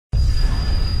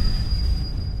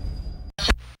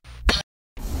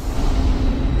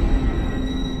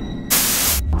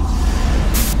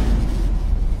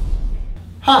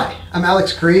Hi, I'm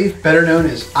Alex Grieve, better known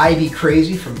as ID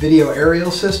Crazy from Video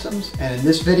Aerial Systems, and in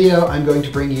this video I'm going to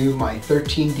bring you my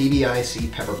 13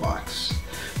 dBIC Pepperbox.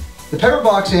 The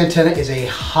Pepperbox antenna is a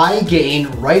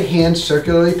high-gain, right-hand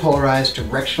circularly polarized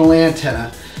directional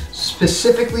antenna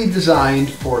specifically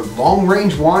designed for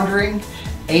long-range wandering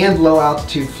and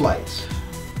low-altitude flights.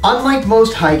 Unlike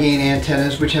most high-gain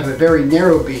antennas, which have a very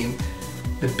narrow beam,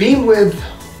 the beam width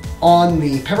on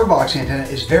the Pepperbox antenna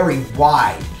is very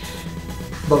wide.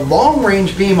 The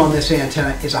long-range beam on this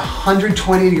antenna is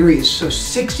 120 degrees, so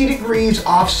 60 degrees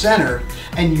off center,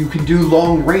 and you can do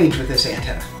long range with this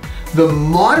antenna. The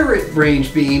moderate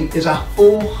range beam is a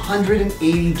full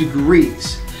 180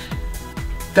 degrees.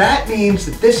 That means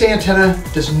that this antenna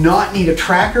does not need a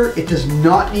tracker, it does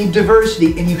not need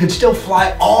diversity, and you can still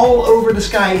fly all over the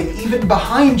sky and even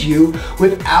behind you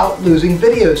without losing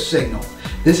video signal.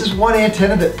 This is one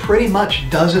antenna that pretty much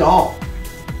does it all.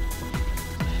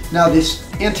 Now this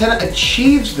antenna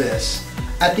achieves this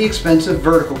at the expense of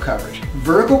vertical coverage.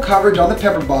 Vertical coverage on the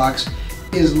Pepperbox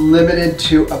is limited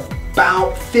to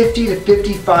about 50 to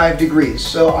 55 degrees.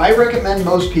 So I recommend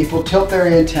most people tilt their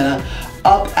antenna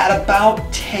up at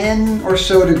about 10 or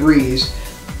so degrees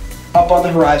up on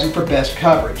the horizon for best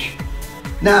coverage.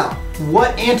 Now,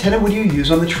 what antenna would you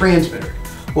use on the transmitter?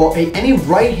 Well, any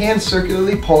right-hand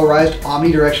circularly polarized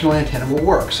omnidirectional antenna will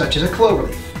work, such as a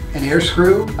cloverleaf, an air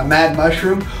screw, a mad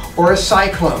mushroom, or a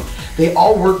cyclone. They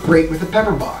all work great with the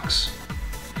Pepperbox.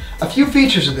 A few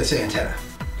features of this antenna.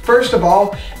 First of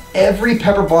all, every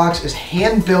Pepperbox is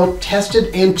hand-built,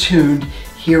 tested, and tuned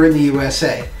here in the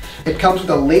USA. It comes with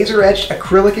a laser-etched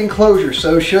acrylic enclosure,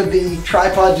 so should the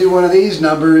tripod do one of these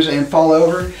numbers and fall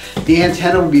over, the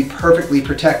antenna will be perfectly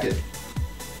protected.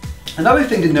 Another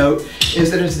thing to note is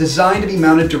that it's designed to be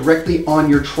mounted directly on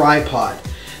your tripod.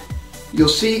 You'll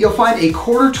find a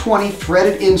 1/4-20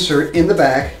 threaded insert in the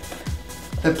back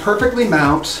that perfectly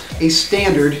mounts a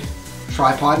standard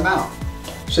tripod mount.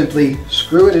 Simply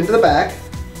screw it into the back,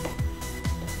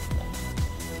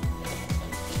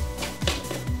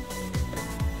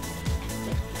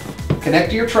 connect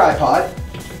to your tripod,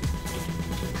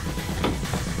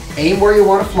 aim where you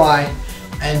want to fly,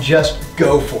 and just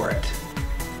go for it.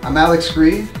 I'm Alex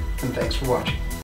Grieve, and thanks for watching.